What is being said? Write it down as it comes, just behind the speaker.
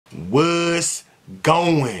What's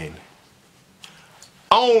going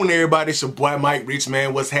on, everybody? It's your boy Mike Rich,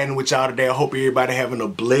 man. What's happening with y'all today? I hope everybody having a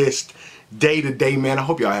blessed day today, man. I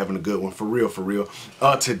hope y'all having a good one, for real, for real.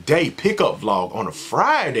 Today, pickup vlog on a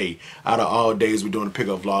Friday. Out of all days, we're doing a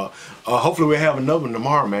pickup vlog. Hopefully we'll have another one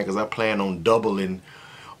tomorrow, man, because I plan on doubling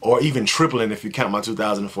or even tripling if you count my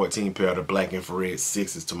 2014 pair of the black infrared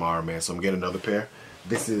 6s tomorrow, man. So I'm getting another pair.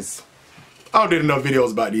 This is... I did enough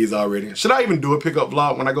videos about these already. Should I even do a pickup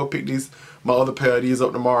vlog when I go pick my other pair of these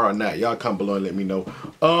up tomorrow or not? Y'all comment below and let me know.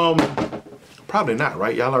 Probably not,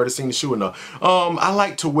 right? Y'all already seen the shoe enough. I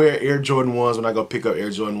like to wear Air Jordan 1s when I go pick up Air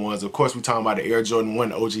Jordan 1s. Of course, we're talking about the Air Jordan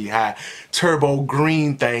 1 OG High turbo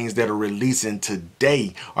green things that are releasing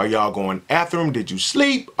today. Are y'all going after them? Did you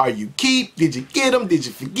sleep? Are you keep? Did you get them? Did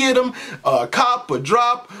you forget them? Cop or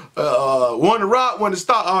drop? One to rock, one to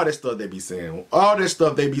stop? All that stuff they be saying. All that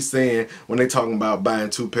stuff they be saying when they talking about buying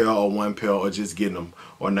 2 pair or 1 pair or just getting them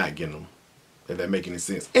or not getting them. If that make any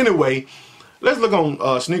sense. Anyway, let's look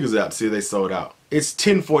on Sneakers app to see if they sold out. It's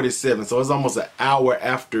 10:47, so it's almost an hour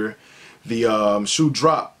after the shoe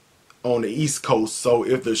drop on the East Coast. So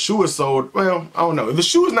if the shoe is sold, well, I don't know. If the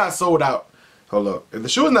shoe is not sold out, hold up. If the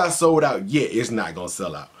shoe is not sold out yet, it's not gonna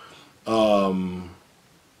sell out.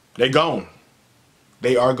 They gone.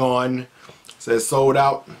 They are gone. It says sold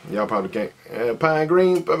out. Y'all probably can't. Pine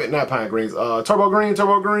green, I mean not pine greens. Turbo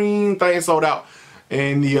green thing sold out.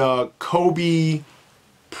 And the Kobe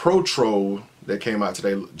Protro that came out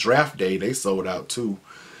today, draft day, they sold out too.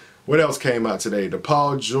 What else came out today? The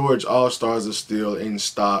Paul George All-Stars are still in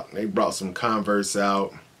stock. They brought some Converse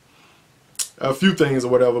out, a few things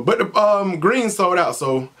or whatever, but the green sold out.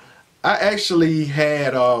 So I actually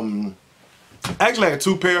had 2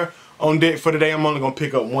 pair on deck for today. I'm only gonna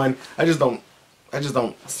pick up 1. I just don't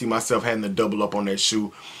see myself having to double up on that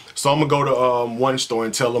shoe. So I'm gonna go to one store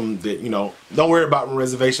and tell them that, you know, don't worry about my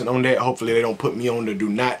reservation on that. Hopefully they don't put me on the do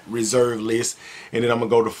not reserve list. And then I'm gonna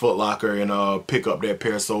go to Foot Locker and pick up that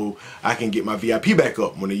pair so I can get my VIP back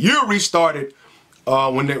up. When the year restarted,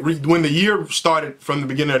 when the year started from the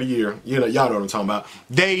beginning of the year, you know, y'all know what I'm talking about.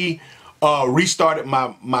 They restarted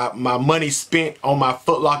my money spent on my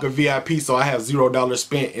Foot Locker VIP, so I have $0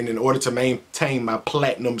 spent. And in order to maintain my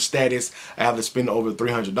platinum status, I have to spend over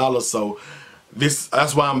 $300. So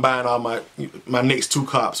that's why I'm buying all my next 2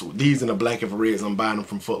 Copps. These and the black infrareds, I'm buying them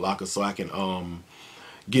from Foot Locker so I can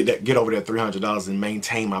get over that $300 and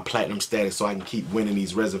maintain my platinum status so I can keep winning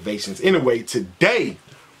these reservations. Anyway, today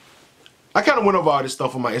I kind of went over all this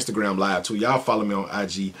stuff on my Instagram live too. Y'all follow me on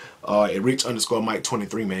IG at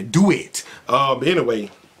rich_Mike23, man. Do it. But anyway,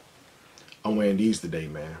 I'm wearing these today,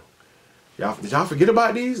 man. Did y'all forget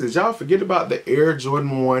about these? Did y'all forget about the Air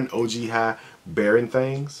Jordan 1 OG High Baron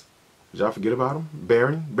things? Did y'all forget about them?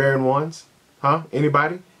 Baron ones? Huh?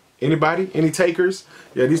 Anybody? Anybody? Any takers?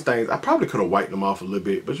 Yeah, these things, I probably could have wiped them off a little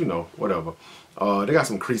bit, but you know, whatever. They got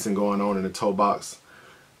some creasing going on in the toe box.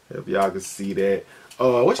 If y'all could see that.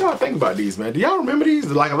 What y'all think about these, man? Do y'all remember these?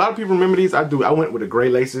 Like, a lot of people remember these. I do. I went with the gray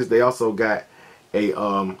laces. They also got a,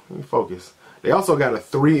 let me focus. They also got a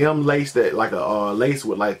 3M lace, that like a lace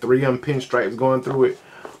with like 3M pinstripes going through it.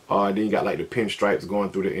 Then you got like the pinstripes going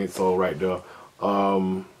through the insole right there.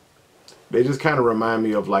 They just kind of remind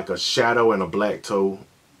me of like a shadow and a black toe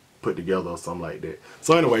put together or something like that.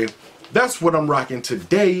 So anyway, that's what I'm rocking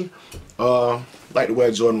today. Like to wear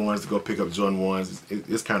Jordan 1s to go pick up Jordan 1s.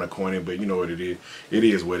 It's kind of corny, but you know what it is. It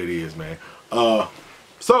is what it is, man.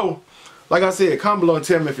 So, like I said, comment below and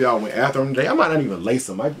tell me if y'all went after them today. I might not even lace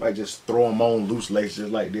them. I might just throw them on loose lace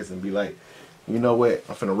just like this and be like, you know what?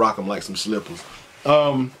 I'm finna rock them like some slippers.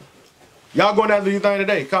 Y'all going after anything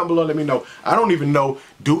today? Comment below, let me know. I don't even know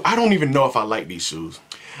if I like these shoes.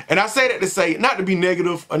 And I say that to say, not to be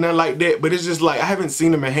negative or nothing like that, but it's just like, I haven't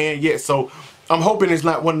seen them in hand yet, so I'm hoping it's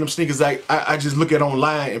not one of them sneakers like I just look at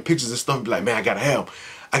online and pictures and stuff and be like, man, I gotta have them.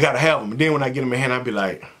 I gotta have them. And then when I get them in hand, I'll be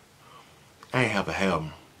like, I ain't have to have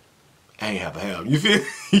them. I ain't have to have them. You feel?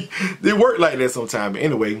 They work like that sometimes. But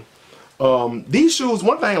anyway, these shoes,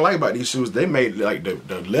 one thing I like about these shoes, they made like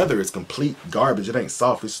the leather is complete garbage. It ain't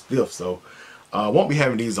soft, it's stiff. So won't be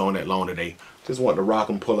having these on that long today. Just want to rock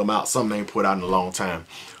them, pull them out. Something ain't put out in a long time.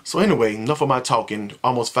 So anyway, enough of my talking.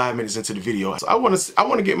 Almost 5 minutes into the video. So I want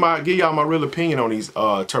to give y'all my real opinion on these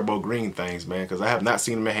turbo green things, man, because I have not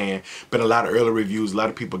seen them in hand. Been a lot of early reviews, a lot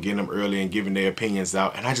of people getting them early and giving their opinions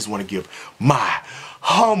out, and I just want to give my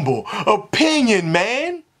humble opinion,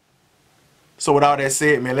 man. So with all that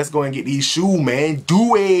said, man, let's go and get these shoes, man.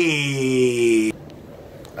 Do it.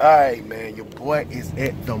 Alright, man, your boy is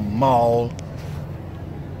at the mall.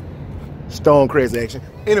 Stone crazy action.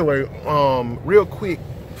 Anyway, real quick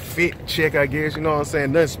fit check, I guess, you know what I'm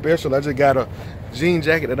saying? Nothing special. I just got a jean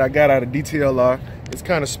jacket that I got out of DTLR. It's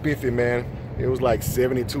kind of spiffy, man. It was like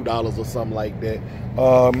 $72 or something like that.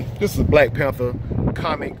 This is a Black Panther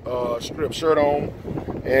comic strip shirt on.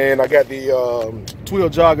 And I got the twill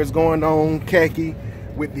joggers going on, khaki,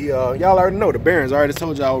 with the, y'all already know the Barons. I already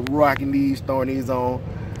told y'all I was rocking these, throwing these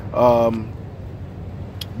on.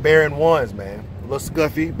 Baron ones, man. A little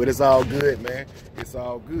scuffy, but it's all good, man. It's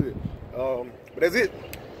all good. But that's it.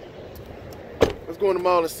 Let's go in the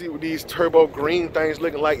mall and see what these turbo green things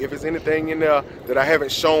looking like. If there's anything in there that I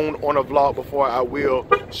haven't shown on a vlog before, I will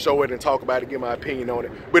show it and talk about it, give my opinion on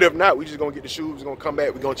it. But if not, we just gonna get the shoes, we're gonna come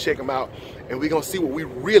back, we're gonna check them out, and we're gonna see what we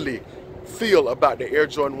really feel about the Air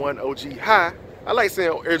Jordan 1 OG High. I like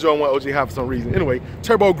saying Air Jordan 1 OG High for some reason. Anyway,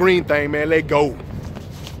 turbo green thing, man, let go.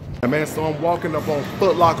 Man, so I'm walking up on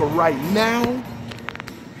Foot Locker right now.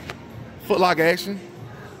 Foot Locker action.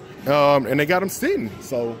 And they got them sitting,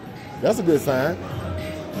 so that's a good sign.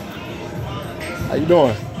 How you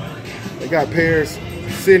doing? They got pairs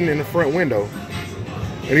sitting in the front window.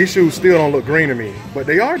 And these shoes still don't look green to me. But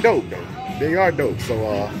they are dope though. They are dope. So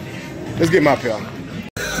let's get my pair.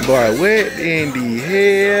 Boy, what in the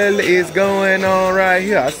hell is going on right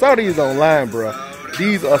here? I saw these online, bro.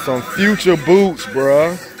 These are some Future boots,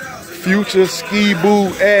 bro. Future ski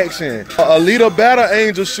boot action. A little Battle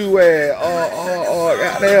Angel shoe ad.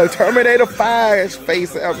 Goddamn Terminator 5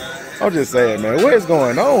 face. I'm just saying, man, what is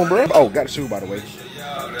going on, bro? Oh, got a shoe, by the way.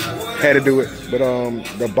 Had to do it. But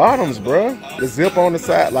the bottoms, bro, the zip on the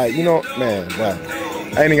side, like, you know, man, wow.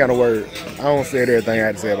 I ain't even got no word. I don't say everything I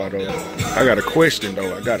had to say about those. I got a question,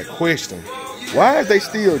 though. I got a question. Why is they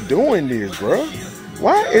still doing this, bro?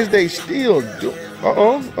 Why is they still doing?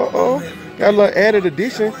 Got a little added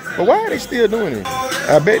edition, but why are they still doing it?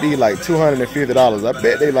 I bet they like $250. I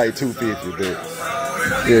bet they like $250, but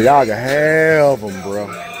yeah, y'all can have them, bro.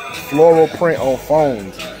 Floral print on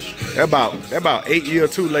phones. That about 8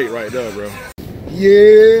 years too late right there, bro.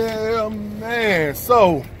 Yeah, man.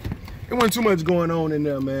 So it wasn't too much going on in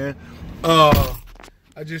there, man.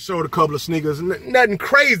 I just showed a couple of sneakers. Nothing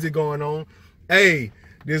crazy going on. Hey,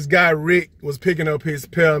 this guy Rick was picking up his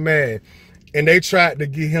pair, man, and they tried to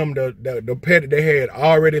get him the pair that they had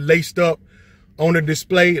already laced up on the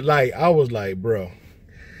display. Like, I was like, bro.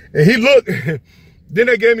 And he looked, then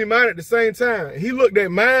they gave me mine at the same time. He looked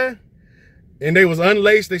at mine, and they was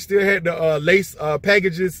unlaced. They still had the lace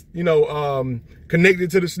packages, you know,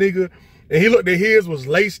 connected to the sneaker. And he looked at his, was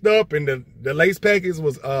laced up, and the lace package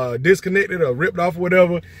was disconnected or ripped off or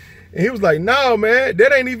whatever. And he was like, no, man,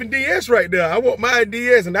 that ain't even DS right there. I want my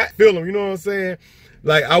DS, and I feel him, you know what I'm saying?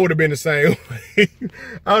 Like, I would have been the same way.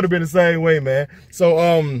 I would have been the same way, man. So,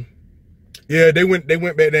 yeah, they went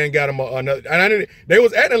back there and got him another. And they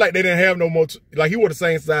was acting like they didn't have no more, like he wore the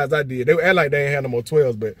same size I did. They were acting like they didn't have no more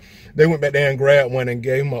 12s, but they went back there and grabbed one and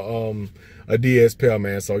gave him a DS pair,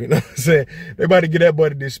 man. So, you know what I'm saying? They about to get that boy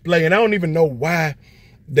to display. And I don't even know why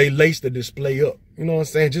they laced the display up. You know what I'm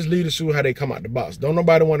saying? Just leave the shoe how they come out the box. Don't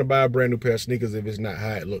nobody want to buy a brand new pair of sneakers if it's not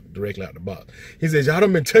how it look directly out the box. He says, y'all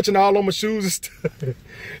done been touching all on my shoes and stuff.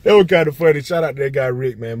 That was kind of funny. Shout out to that guy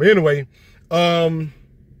Rick, man. But anyway, I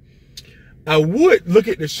would look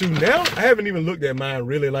at the shoe now. I haven't even looked at mine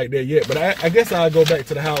really like that yet. But I guess I'll go back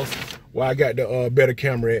to the house where I got the better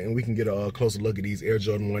camera at, and we can get a closer look at these Air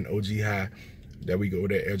Jordan 1 OG High. There we go with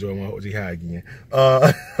that Air Jordan 1 OG High again.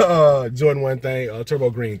 Jordan 1 thing, turbo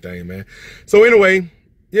green thing, man. So anyway,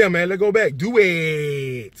 yeah, man, let's go back. Do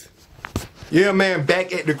it. Yeah, man,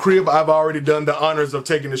 back at the crib. I've already done the honors of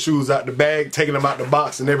taking the shoes out the bag, taking them out the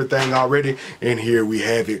box and everything already. And here we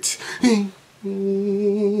have it.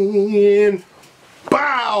 And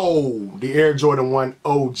bow! The Air Jordan 1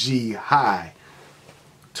 OG High.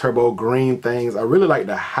 Turbo green things. I really like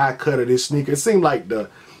the high cut of this sneaker. It seemed like the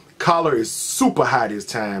collar is super high this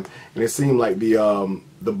time, and it seemed like the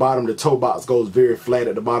bottom, the toe box goes very flat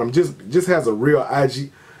at the bottom. Just has a real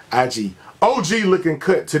OG looking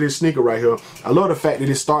cut to this sneaker right here. I love the fact that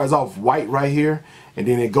it starts off white right here, and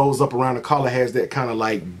then it goes up around the collar, has that kind of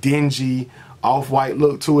like dingy off-white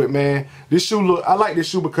look to it, man. This shoe I like this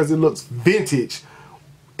shoe because it looks vintage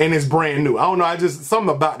and it's brand new. I don't know,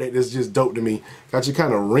 something about that is just dope to me. Got your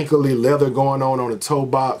kind of wrinkly leather going on the toe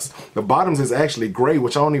box. The bottoms is actually gray,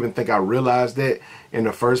 which I don't even think I realized that in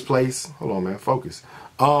the first place. Hold on, man, focus.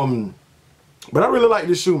 But I really like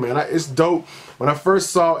this shoe, man. It's dope. When I first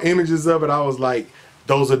saw images of it, I was like,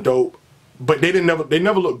 those are dope. But they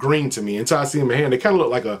never look green to me until I see them in hand. They kind of look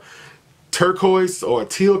like a turquoise or a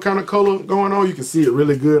teal kind of color going on. You can see it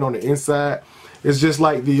really good on the inside. It's just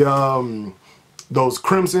like the those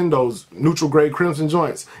crimson, those neutral gray crimson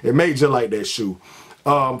joints. It made just like that shoe.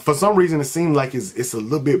 For some reason, it seemed like it's a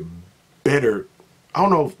little bit better I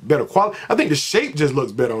don't know if better quality. I think the shape just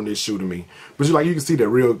looks better on this shoe to me. But you can see the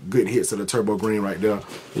real good hits of the turbo green right there.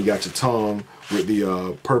 You got your tongue with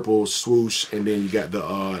the purple swoosh, and then you got the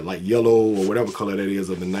like yellow or whatever color that is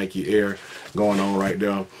of the Nike Air going on right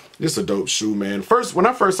there. This a dope shoe, man. When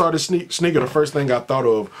I first saw this sneaker, the first thing I thought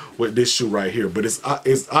of was this shoe right here. But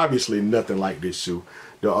it's obviously nothing like this shoe.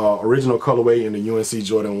 The original colorway in the UNC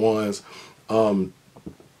Jordan 1s,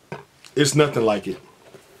 it's nothing like it.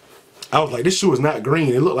 I was like, this shoe is not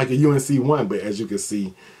green. It looked like a UNC 1, but as you can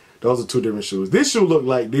see, those are two different shoes. This shoe looked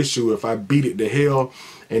like this shoe if I beat it to hell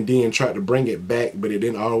and then tried to bring it back, but it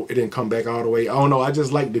didn't come back all the way. I don't know. I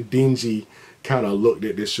just like the dingy kind of look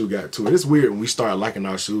that this shoe got to it. It's weird when we start liking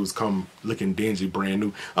our shoes come looking dingy, brand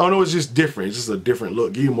new. I don't know, it's just different. It's just a different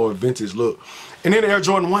look, give you a more vintage look. And then the Air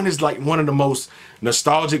Jordan 1 is like one of the most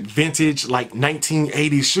nostalgic vintage like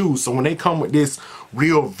 1980s shoes. So when they come with this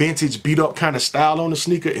real vintage beat up kind of style on the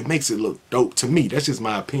sneaker, it makes it look dope to me. That's just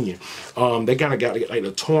my opinion. They kind of got like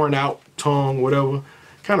the torn out tongue, whatever,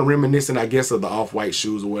 kind of reminiscent, I guess, of the off-white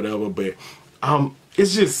shoes or whatever. But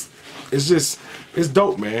it's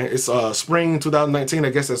dope, man. It's spring 2019. I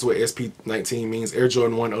guess that's what SP19 means. Air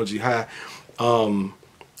Jordan 1 OG High.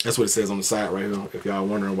 That's what it says on the side right here. If y'all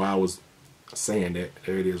wondering why I was saying that,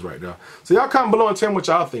 there it is right there. So y'all comment below and tell me what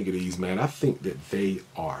y'all think of these, man. I think that they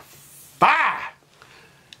are fire.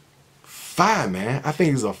 Fire, man. I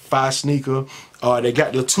think it's a fire sneaker. They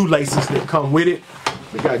got the two laces that come with it.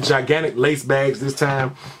 They got gigantic lace bags this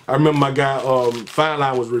time. I remember my guy Fine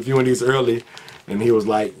Line was reviewing these early, and he was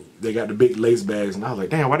like, they got the big lace bags, and I was like,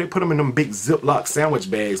 damn, why they put them in them big Ziploc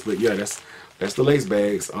sandwich bags? But yeah, that's the lace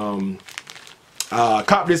bags.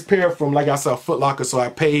 Copped this pair from, like I said, Foot Locker, so I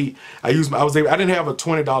didn't have a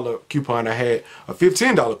 $20 coupon, I had a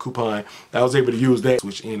 $15 coupon. I was able to use that,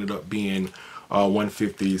 which ended up being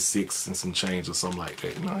 $156 and some change or something like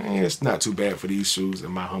that. You know, it's not too bad for these shoes,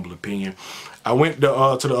 in my humble opinion. I went to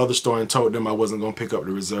the other store and told them I wasn't gonna pick up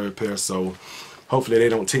the reserve pair, so hopefully they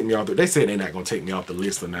don't take me off. They said they're not gonna take me off the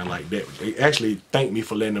list or nothing like that. They actually thanked me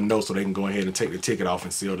for letting them know so they can go ahead and take the ticket off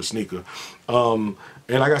and sell the sneaker.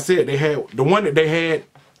 And like I said, they had the one that they had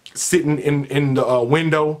sitting in the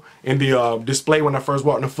window in the display when I first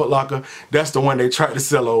walked in the Foot Locker. That's the one they tried to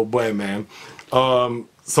sell, old boy, man.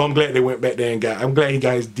 So I'm glad they went back there and I'm glad he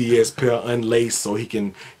got his DS pair unlaced so he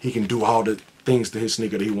can do all the things to his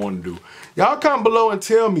sneaker that he wanted to do. Y'all comment below and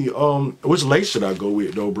tell me which lace should I go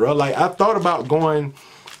with though, bro. Like, I thought about going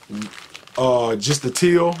just the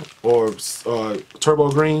teal or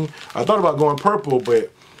turbo green. I thought about going purple,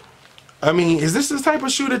 but I mean, is this the type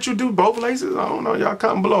of shoe that you do both laces? I don't know. Y'all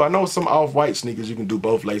comment below. I know some off-white sneakers you can do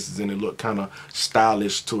both laces and it look kind of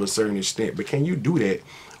stylish to a certain extent, but can you do that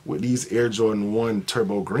with these Air Jordan 1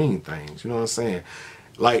 turbo green things? You know what I'm saying?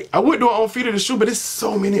 Like, I would do an on feet of the shoe, but there's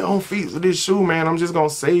so many on feet of this shoe, man. I'm just gonna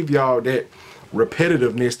save y'all that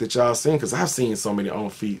repetitiveness that y'all seen, because I've seen so many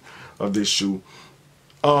on feet of this shoe.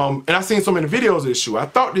 And I've seen so many videos of this shoe. I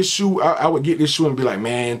thought this shoe, I would get this shoe and be like,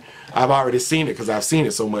 man, I've already seen it because I've seen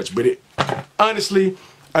it so much. But honestly,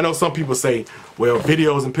 I know some people say, well,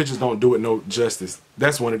 videos and pictures don't do it no justice.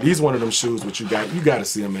 That's one of them shoes which you got to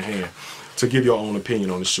see them in hand to give your own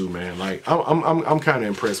opinion on the shoe, man. Like, I'm kind of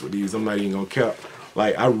impressed with these. I'm not even gonna cap.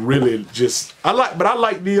 Like, I really just, I like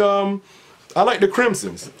the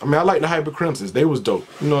crimsons. I mean, I like the hyper crimsons. They was dope.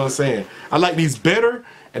 You know what I'm saying? I like these better,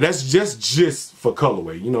 and that's just for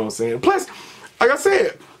colorway. You know what I'm saying? Plus, like I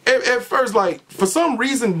said, at first, like, for some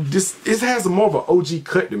reason, it has more of an OG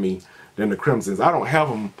cut to me than the crimsons. I don't have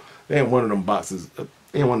them. They ain't one of them boxes.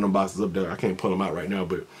 Ain't one of them boxes up there. I can't pull them out right now,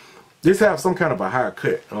 but this have some kind of a higher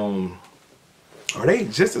cut. Are they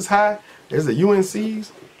just as high as the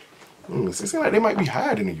UNCs? It seems like they might be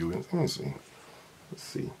higher than the UNCs. Let me see. Let's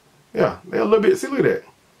see. Yeah, they're a little bit. See, look at that.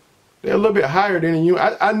 They're a little bit higher than the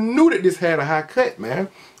UNC. I knew that this had a high cut, man.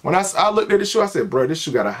 When I looked at the shoe, I said, bro, this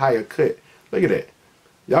shoe got a higher cut. Look at that.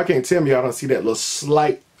 Y'all can't tell me y'all don't see that little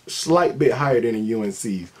slight bit higher than the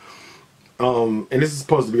UNCs. And this is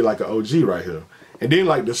supposed to be like an OG right here. And then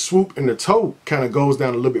like the swoop in the toe kind of goes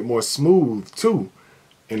down a little bit more smooth too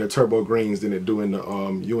in the turbo greens than it do in the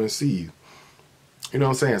UNCs. You know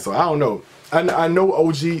what I'm saying? So I don't know. I know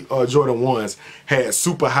OG Jordan 1s had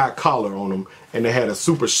super high collar on them, and they had a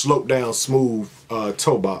super sloped down smooth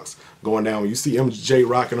toe box going down. You see MJ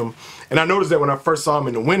rocking them. And I noticed that when I first saw them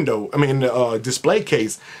in the window, I mean in the display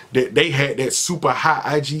case, that they had that super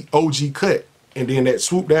high OG cut and then that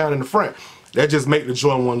swoop down in the front. That just make the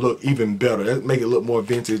Jordan 1 look even better. That make it look more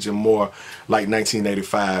vintage and more like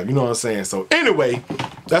 1985. You know what I'm saying? So anyway,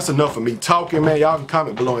 that's enough of me talking, man. Y'all can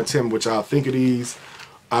comment below and tell me what y'all think of these.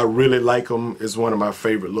 I really like them. It's one of my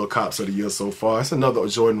favorite little Copps of the year so far. It's another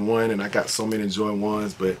Jordan 1, and I got so many Jordan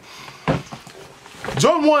 1s, but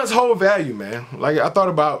Jordan 1's whole value, man. Like, I thought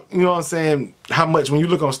about, you know what I'm saying, how much, when you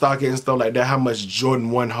look on StockX and stuff like that, how much Jordan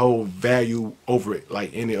 1 hold value over it,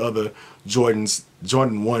 like any other Jordan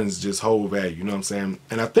 1's just hold value, you know what I'm saying?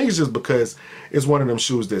 And I think it's just because it's one of them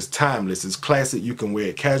shoes that's timeless. It's classic. You can wear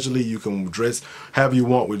it casually. You can dress however you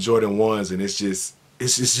want with Jordan 1's, and it's just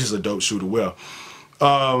a dope shoe to wear.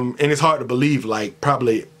 And it's hard to believe, like,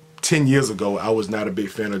 probably 10 years ago, I was not a big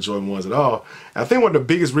fan of Jordan 1s at all. I think one of the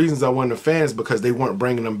biggest reasons I wasn't a fan is because they weren't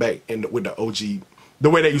bringing them back with the OG, the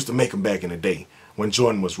way they used to make them back in the day when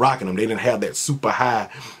Jordan was rocking them. They didn't have that super high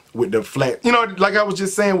with the flat, you know, like I was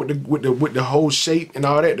just saying, with the whole shape and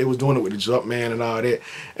all that. They was doing it with the Jumpman and all that.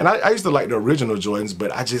 And I used to like the original Jordans,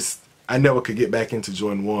 but I never could get back into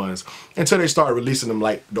Jordan 1s until they started releasing them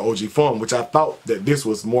like the OG form, which I thought that this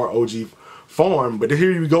was more OG form, but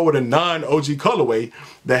here you go with a non-OG colorway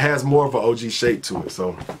that has more of an OG shape to it.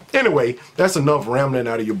 So anyway, that's enough rambling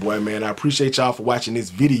out of your boy, man. I appreciate y'all for watching this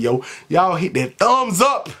video. Y'all hit that thumbs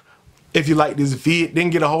up if you like this vid.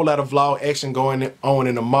 Didn't get a whole lot of vlog action going on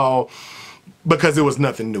in the mall because it was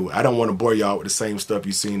nothing new. I don't want to bore y'all with the same stuff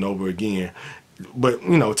you've seen over again. But,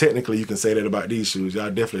 you know, technically you can say that about these shoes.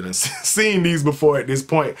 Y'all definitely done seen these before at this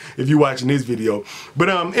point if you're watching this video. But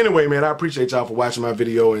anyway, man, I appreciate y'all for watching my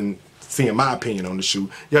video and seeing my opinion on the shoe.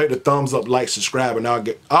 Y'all hit the thumbs up, like, subscribe, and I'll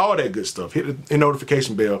get all that good stuff. Hit the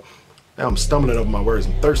notification bell. I'm stumbling over my words.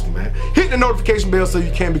 I'm thirsty, man. Hit the notification bell so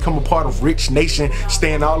you can become a part of Rich Nation,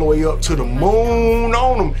 staying all the way up to the moon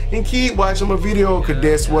on them. And keep watching my video, because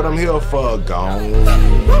that's what I'm here for. Gone.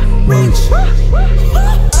 Rich.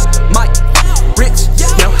 Mike. Rich.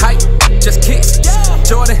 No hype. Just kicks.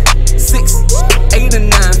 Jordan 6.